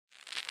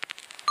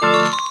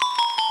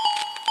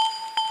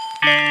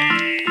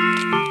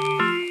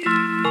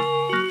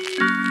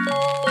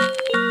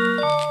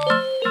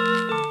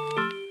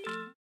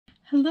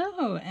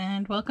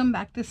Welcome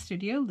back to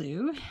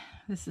Studioloo.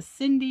 This is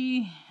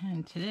Cindy,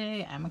 and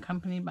today I'm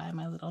accompanied by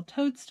my little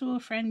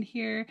Toadstool friend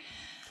here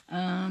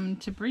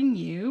to bring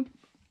you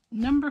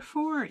number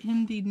 4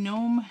 in the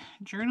gnome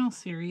journal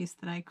series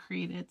that I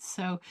created.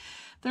 So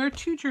there are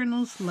 2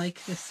 journals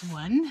like this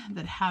one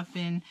that have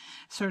been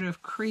sort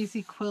of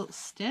crazy quilt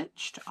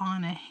stitched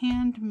on a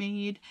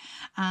handmade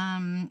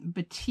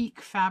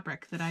batik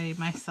fabric that I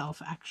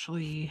myself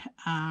actually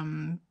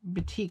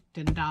batiqued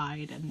and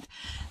dyed. And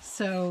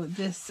so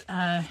this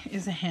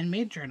is a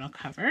handmade journal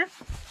cover.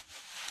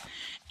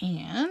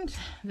 And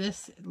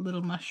this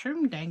little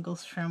mushroom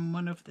dangles from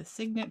one of the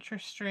signature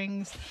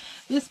strings.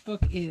 This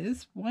book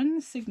is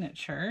one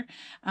signature,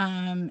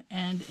 and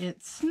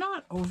it's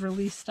not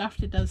overly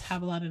stuffed. It does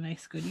have a lot of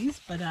nice goodies,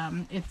 but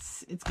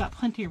it's got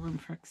plenty of room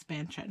for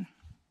expansion.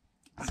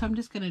 So I'm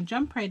just going to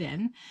jump right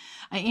in.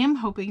 I am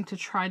hoping to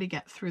try to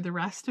get through the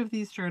rest of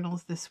these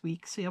journals this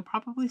week. So you'll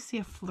probably see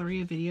a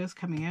flurry of videos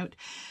coming out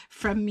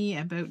from me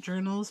about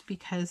journals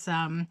because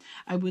I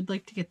would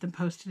like to get them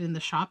posted in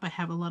the shop. I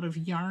have a lot of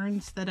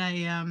yarns that I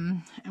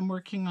am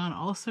working on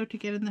also to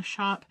get in the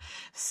shop.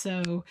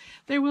 So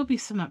there will be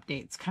some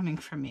updates coming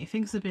from me.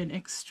 Things have been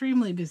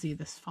extremely busy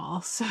this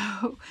fall.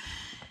 So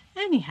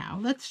anyhow,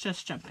 let's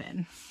just jump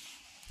in.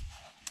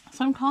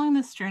 So I'm calling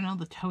this journal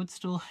the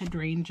Toadstool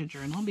Hydrangea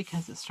Journal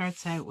because it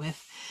starts out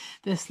with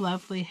this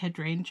lovely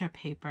hydrangea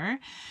paper.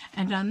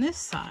 And on this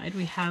side,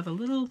 we have a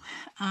little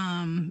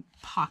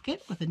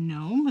pocket with a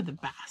gnome with a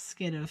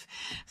basket of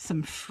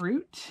some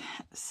fruit.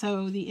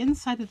 So the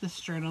inside of this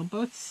journal,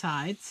 both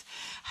sides,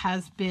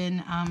 has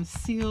been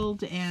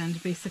sealed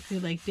and basically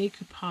like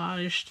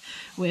decoupaged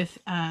with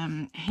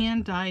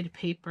hand-dyed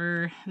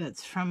paper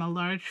that's from a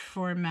large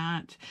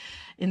format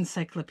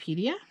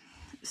encyclopedia.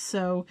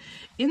 So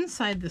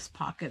inside this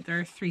pocket, there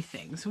are 3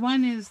 things.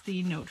 One is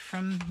the note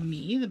from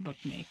me, the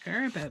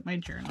bookmaker, about my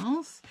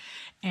journals,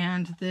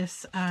 and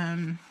this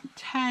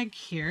tag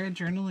here, a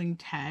journaling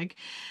tag,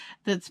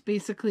 that's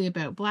basically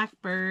about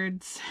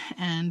blackbirds,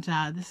 and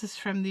this is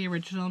from the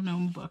original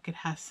gnome book. It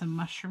has some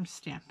mushroom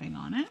stamping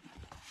on it.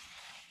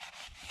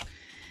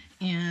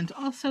 And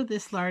also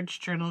this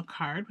large journal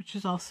card, which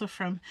is also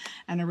from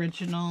an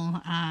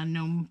original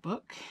gnome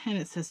book. And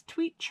it says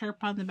Tweet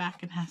Chirp on the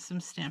back and has some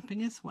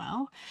stamping as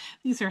well.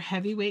 These are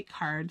heavyweight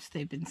cards.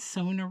 They've been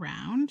sewn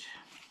around.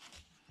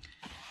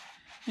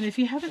 And if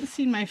you haven't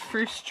seen my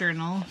first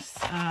journal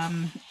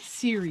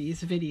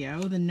series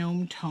video, the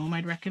Gnome Tome,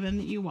 I'd recommend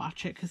that you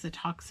watch it because it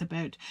talks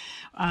about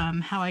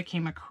how I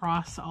came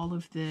across all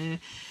of the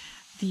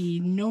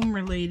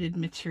gnome-related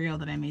material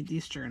that I made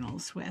these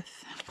journals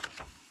with.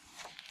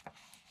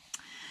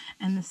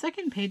 And the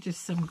second page is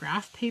some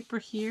graph paper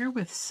here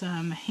with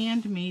some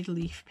handmade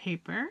leaf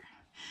paper.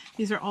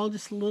 These are all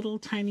just little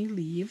tiny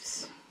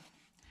leaves.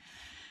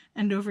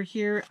 And over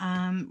here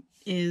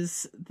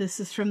this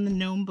is from the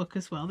gnome book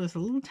as well. There's a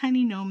little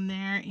tiny gnome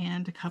there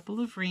and a couple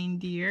of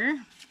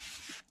reindeer.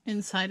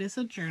 Inside is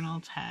a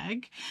journal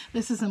tag.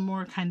 This is a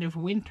more kind of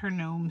winter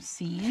gnome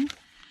scene.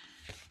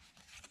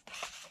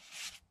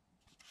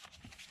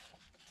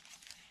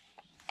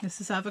 This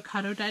is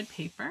avocado dyed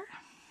paper.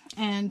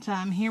 And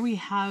here we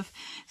have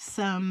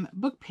some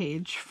book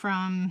page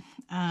from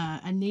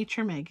a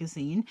nature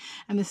magazine,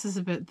 and this is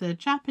about the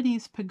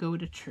Japanese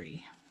pagoda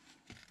tree.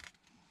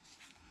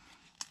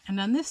 And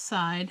on this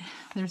side,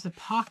 there's a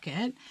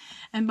pocket,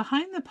 and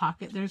behind the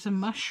pocket, there's a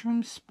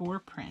mushroom spore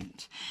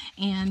print,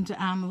 and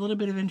a little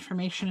bit of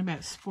information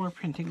about spore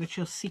printing, which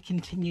you'll see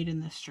continued in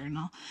this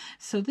journal.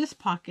 So this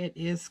pocket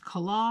is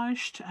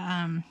collaged.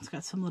 It's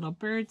got some little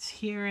birds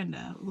here and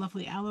a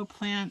lovely aloe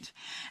plant,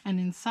 and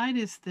inside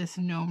is this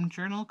gnome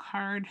journal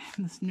card.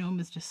 This gnome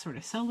is just sort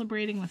of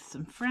celebrating with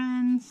some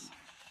friends.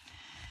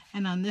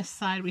 And on this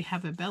side, we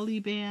have a belly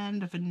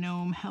band of a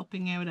gnome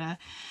helping out a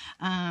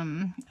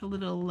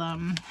little,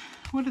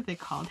 what are they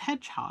called?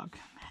 Hedgehog.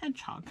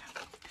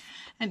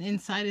 And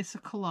inside is a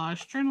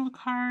collage journal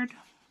card.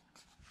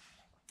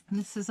 And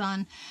this is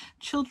on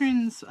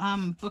children's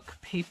book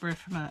paper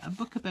from a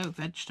book about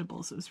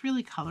vegetables. It was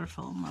really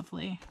colorful and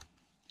lovely.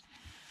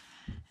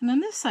 And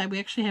on this side, we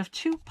actually have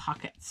 2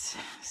 pockets.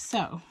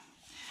 So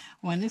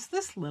one is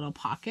this little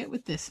pocket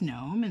with this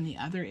gnome, and the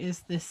other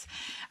is this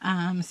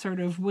sort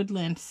of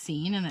woodland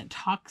scene, and it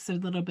talks a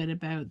little bit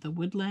about the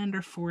woodland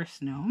or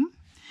forest gnome.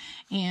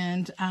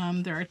 And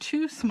there are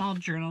 2 small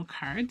journal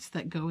cards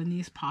that go in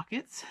these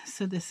pockets.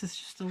 So this is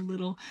just a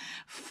little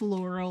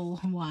floral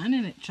one,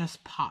 and it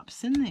just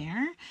pops in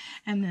there.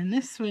 And then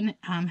this one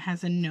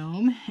has a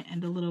gnome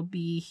and a little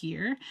bee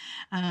here.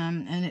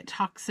 And it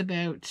talks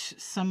about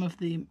some of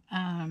the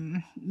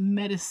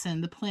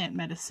medicine, the plant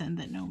medicine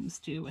that gnomes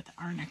do with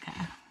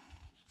arnica.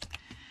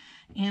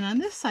 And on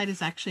this side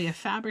is actually a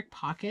fabric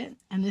pocket,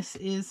 and this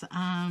is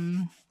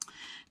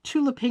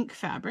Tula pink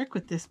fabric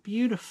with this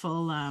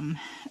beautiful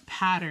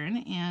pattern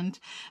and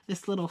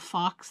this little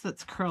fox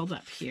that's curled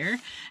up here.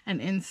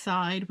 And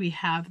inside we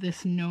have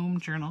this gnome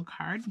journal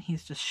card, and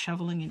he's just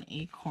shoveling an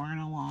acorn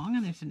along,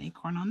 and there's an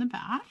acorn on the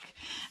back.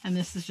 And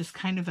this is just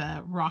kind of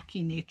a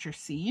rocky nature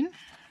scene.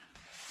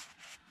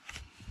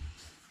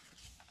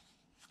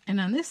 And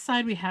on this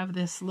side, we have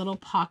this little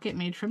pocket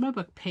made from a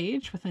book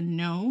page with a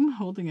gnome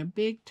holding a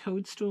big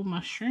toadstool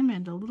mushroom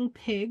and a little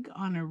pig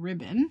on a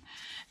ribbon.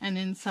 And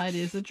inside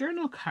is a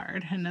journal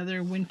card,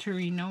 another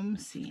wintry gnome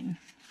scene.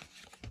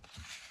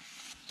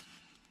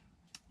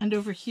 And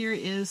over here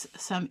is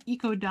some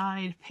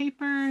eco-dyed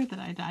paper that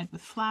I dyed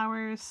with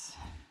flowers.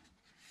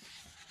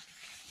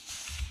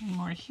 And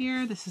more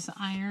here. This is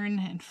iron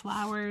and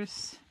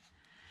flowers.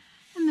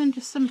 And then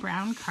just some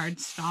brown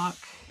cardstock.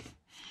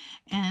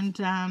 And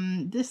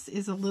this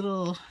is a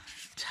little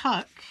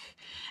tuck,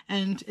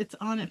 and it's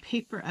on a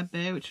paper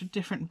about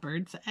different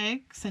birds'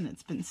 eggs, and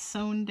it's been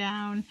sewn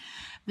down.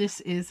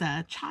 This is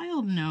a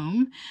child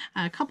gnome,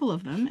 a couple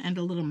of them, and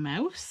a little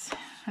mouse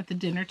at the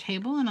dinner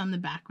table, and on the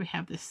back we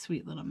have this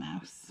sweet little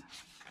mouse.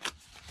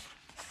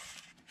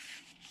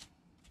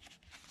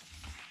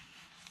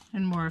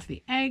 And more of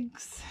the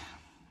eggs.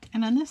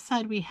 And on this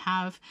side we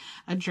have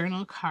a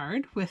journal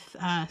card with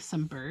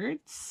some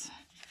birds.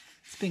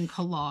 It's been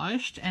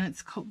collaged, and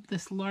it's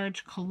this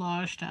large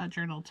collaged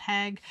journal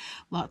tag.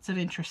 Lots of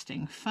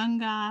interesting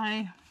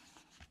fungi.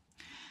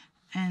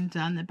 And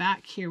on the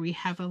back here we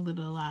have a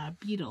little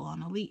beetle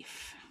on a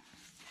leaf.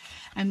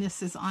 And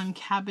this is on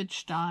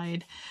cabbage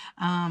dyed,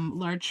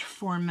 large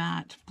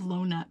format,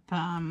 blown up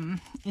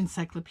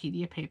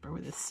encyclopedia paper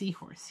with a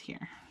seahorse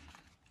here.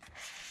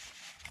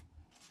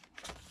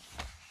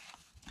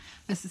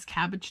 This is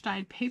cabbage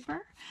dyed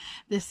paper.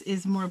 This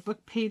is more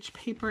book page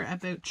paper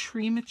about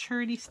tree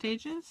maturity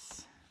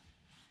stages.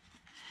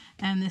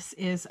 And this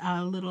is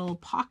a little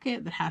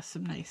pocket that has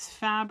some nice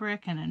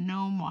fabric and a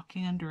gnome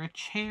walking under a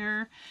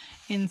chair.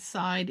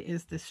 Inside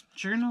is this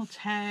journal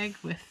tag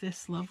with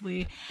this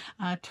lovely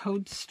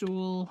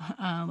toadstool,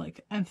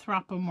 like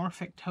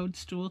anthropomorphic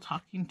toadstool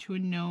talking to a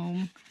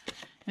gnome.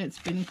 And it's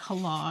been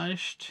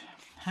collaged.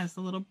 Has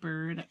a little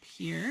bird up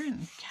here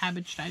and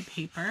cabbage dyed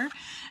paper,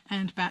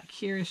 and back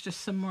here is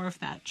just some more of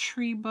that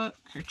tree book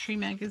or tree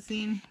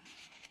magazine.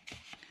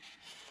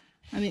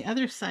 On the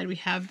other side we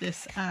have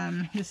this,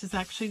 this is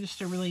actually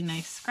just a really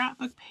nice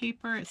scrapbook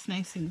paper. It's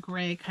nice and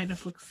gray, kind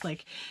of looks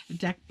like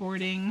deck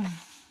boarding,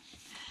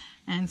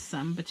 and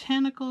some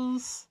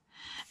botanicals,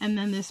 and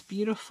then this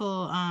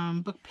beautiful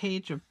book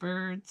page of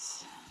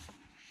birds,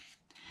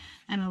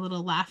 and a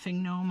little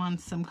laughing gnome on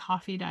some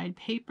coffee dyed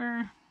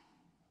paper.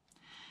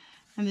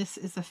 And this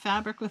is a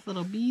fabric with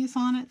little bees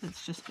on it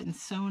that's just been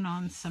sewn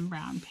on some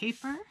brown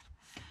paper.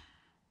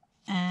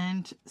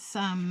 And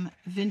some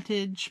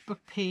vintage book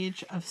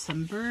page of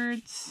some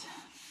birds.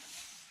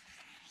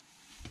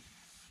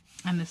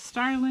 And a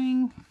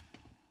starling.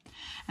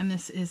 And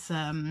this is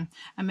a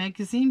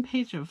magazine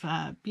page of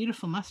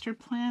beautiful mustard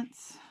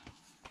plants.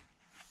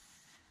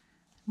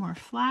 More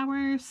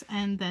flowers,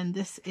 and then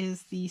this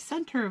is the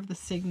center of the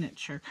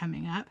signature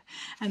coming up.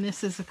 And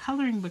this is a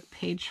coloring book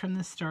page from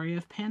the story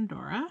of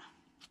Pandora.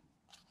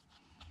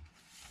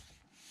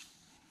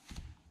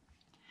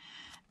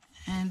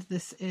 And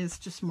this is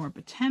just more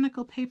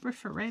botanical paper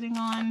for writing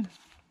on.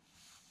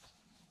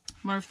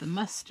 More of the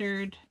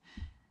mustard.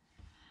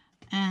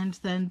 And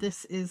then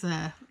this is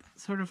a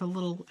sort of a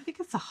little, I think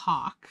it's a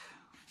hawk.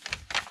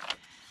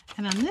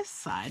 And on this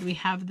side we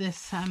have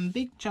this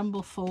big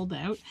jumble fold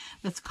out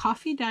that's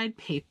coffee dyed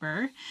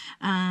paper.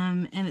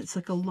 And it's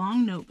like a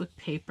long notebook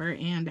paper,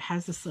 and it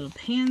has this little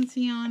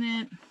pansy on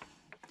it.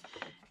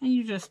 And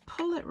you just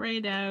pull it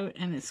right out,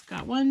 and it's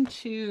got 1,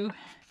 2,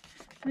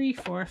 3,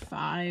 4,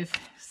 5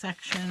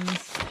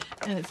 sections,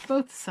 and it's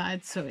both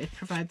sides, so it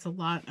provides a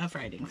lot of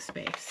writing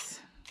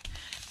space.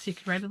 So you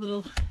could write a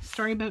little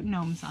story about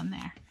gnomes on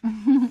there.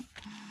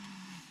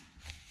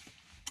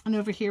 And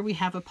over here we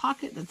have a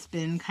pocket that's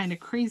been kind of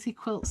crazy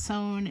quilt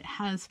sewn. It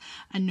has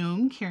a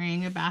gnome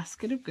carrying a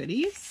basket of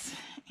goodies,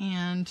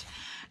 and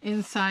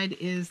inside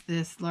is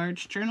this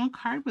large journal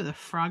card with a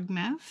frog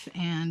mouth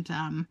and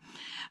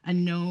a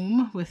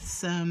gnome with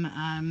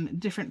some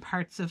different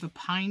parts of a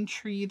pine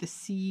tree, the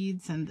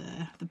seeds and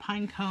the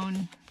pine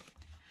cone.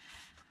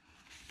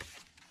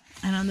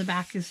 And on the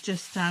back is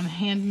just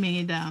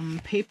handmade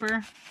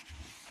paper.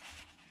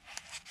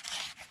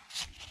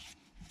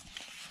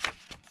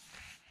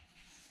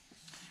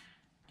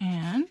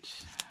 And,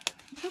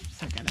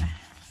 oops,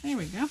 there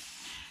we go.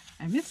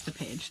 I missed a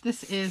page.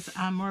 This is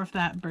more of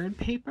that bird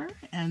paper,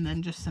 and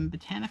then just some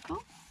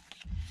botanical.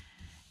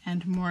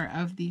 And more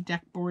of the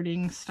deck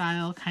boarding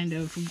style, kind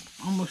of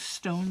almost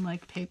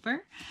stone-like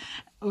paper.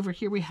 Over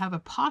here we have a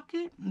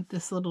pocket with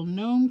this little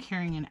gnome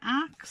carrying an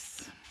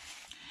axe.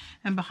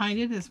 And behind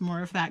it is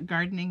more of that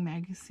gardening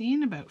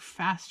magazine about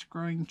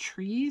fast-growing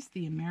trees,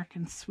 the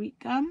American sweet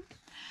gum.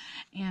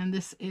 And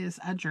this is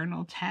a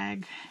journal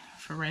tag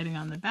for writing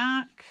on the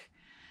back.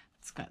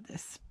 It's got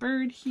this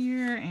bird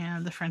here,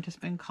 and the front has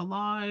been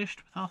collaged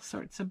with all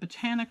sorts of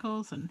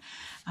botanicals and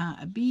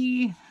a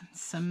bee,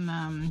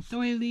 some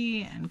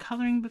doily and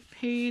coloring book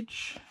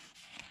page.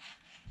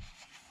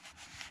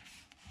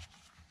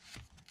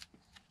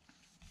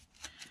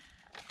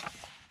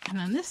 And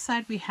on this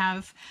side we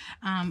have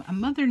a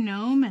mother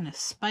gnome and a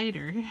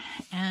spider,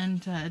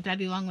 and a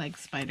daddy long leg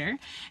spider,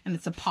 and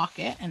it's a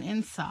pocket, and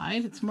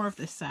inside it's more of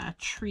this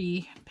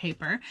tree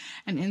paper,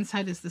 and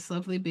inside is this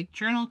lovely big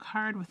journal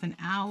card with an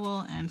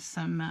owl and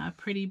some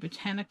pretty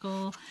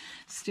botanical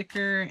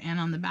sticker, and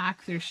on the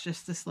back there's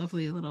just this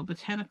lovely little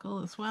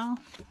botanical as well.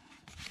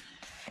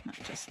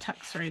 That just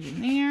tucks right in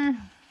there.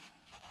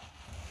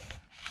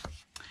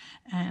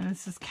 And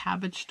this is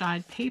cabbage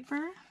dyed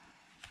paper.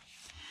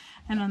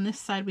 And on this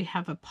side we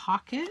have a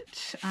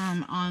pocket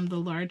on the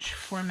large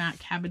format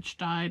cabbage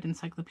dyed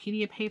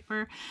encyclopedia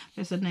paper.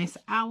 There's a nice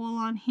owl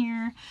on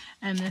here,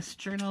 and this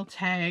journal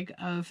tag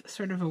of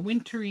sort of a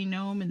wintry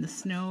gnome in the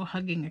snow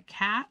hugging a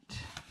cat,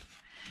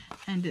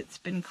 and it's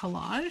been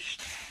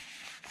collaged.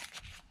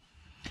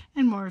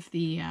 And more of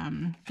the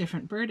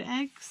different bird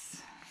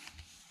eggs.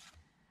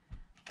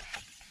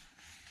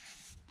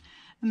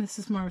 And this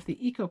is more of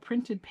the eco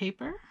printed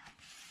paper.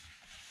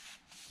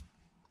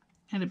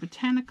 And a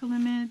botanical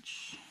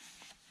image,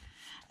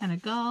 and a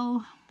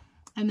gull,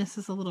 and this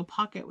is a little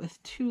pocket with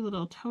two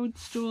little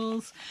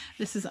toadstools.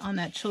 This is on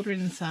that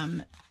children's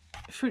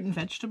fruit and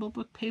vegetable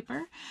book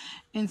paper.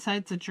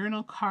 Inside's a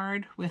journal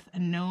card with a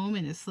gnome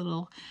in his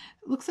little,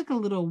 looks like a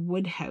little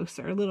wood house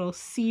or a little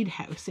seed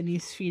house, and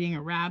he's feeding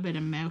a rabbit, a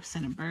mouse,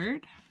 and a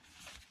bird.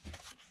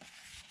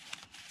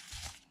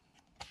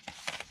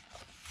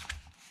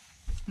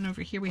 And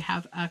over here we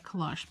have a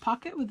collage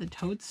pocket with a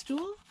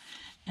toadstool.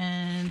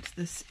 And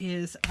this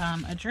is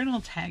a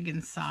journal tag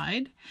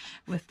inside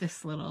with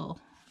this little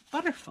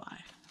butterfly.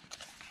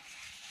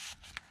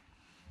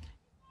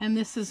 And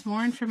this is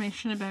more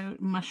information about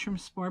mushroom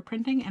spore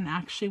printing, and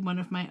actually one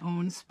of my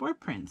own spore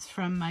prints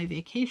from my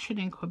vacation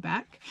in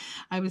Quebec.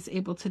 I was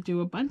able to do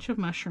a bunch of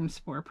mushroom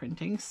spore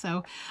printing,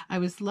 so I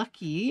was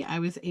lucky I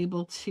was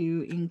able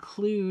to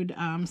include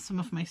some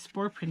of my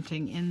spore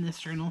printing in this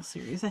journal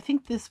series. I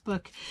think this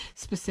book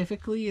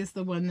specifically is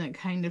the one that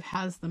kind of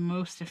has the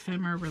most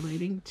ephemera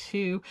relating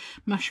to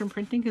mushroom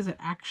printing, because it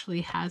actually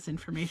has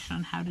information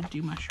on how to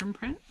do mushroom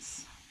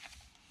prints.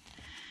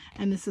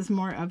 And this is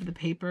more of the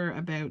paper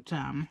about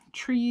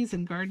trees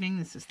and gardening.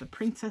 This is the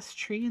princess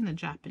tree and the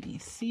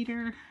Japanese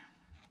cedar.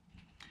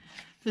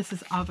 This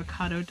is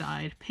avocado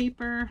dyed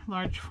paper,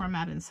 large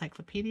format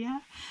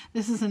encyclopedia.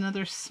 This is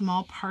another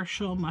small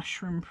partial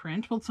mushroom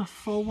print. Well, it's a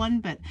full one,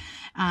 but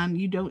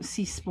you don't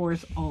see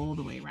spores all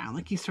the way around.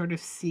 Like you sort of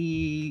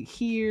see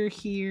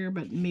here,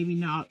 but maybe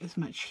not as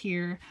much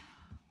here.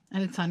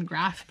 And it's on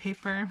graph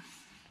paper.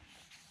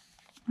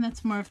 And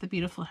that's more of the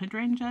beautiful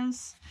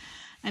hydrangeas.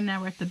 And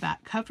now we're at the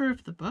back cover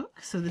of the book.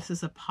 So this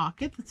is a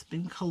pocket that's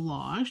been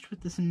collaged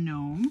with this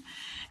gnome.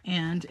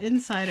 And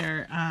inside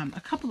are a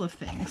couple of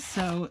things.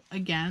 So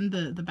again,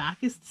 the back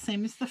is the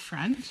same as the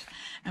front.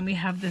 And we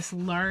have this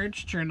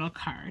large journal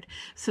card.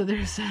 So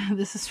there's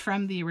this is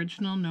from the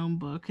original gnome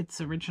book.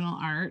 It's original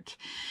art.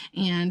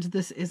 And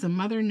this is a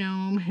mother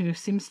gnome who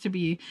seems to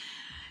be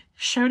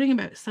shouting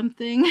about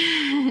something,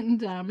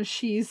 and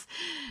she's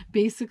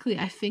basically,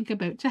 I think,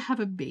 about to have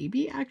a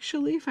baby,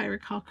 actually, if I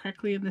recall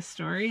correctly in the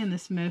story, and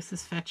this mouse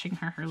is fetching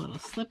her little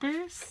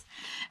slippers,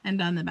 and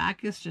on the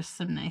back is just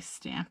some nice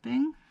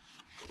stamping,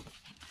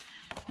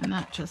 and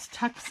that just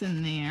tucks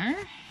in there.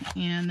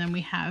 And then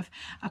we have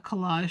a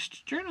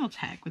collaged journal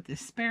tag with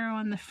this sparrow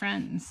on the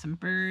front and some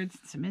birds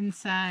and some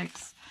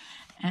insects.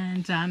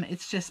 And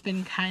it's just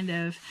been kind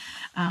of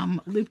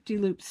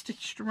loop-de-loop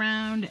stitched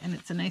around, and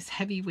it's a nice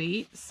heavy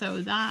weight.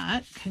 So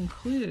that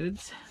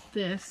concludes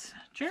this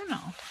journal.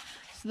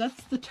 So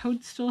that's the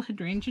Toadstool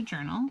Hydrangea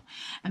journal,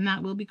 and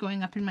that will be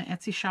going up in my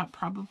Etsy shop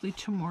probably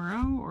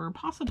tomorrow or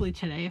possibly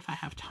today if I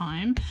have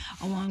time,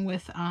 along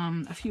with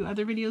a few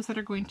other videos that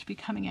are going to be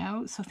coming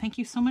out. So thank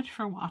you so much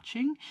for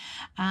watching.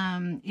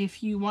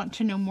 If you want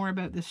to know more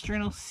about this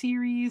journal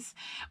series,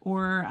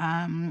 or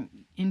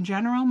in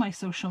general, my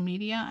social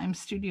media, I'm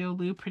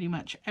Studioloo pretty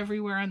much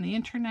everywhere on the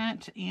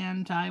internet,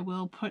 and I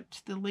will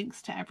put the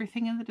links to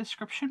everything in the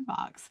description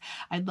box.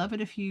 I'd love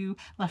it if you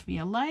left me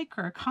a like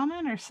or a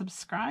comment or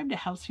subscribe. It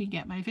helps me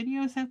get my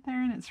videos out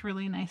there, and it's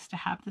really nice to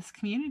have this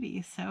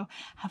community. So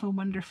have a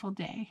wonderful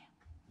day.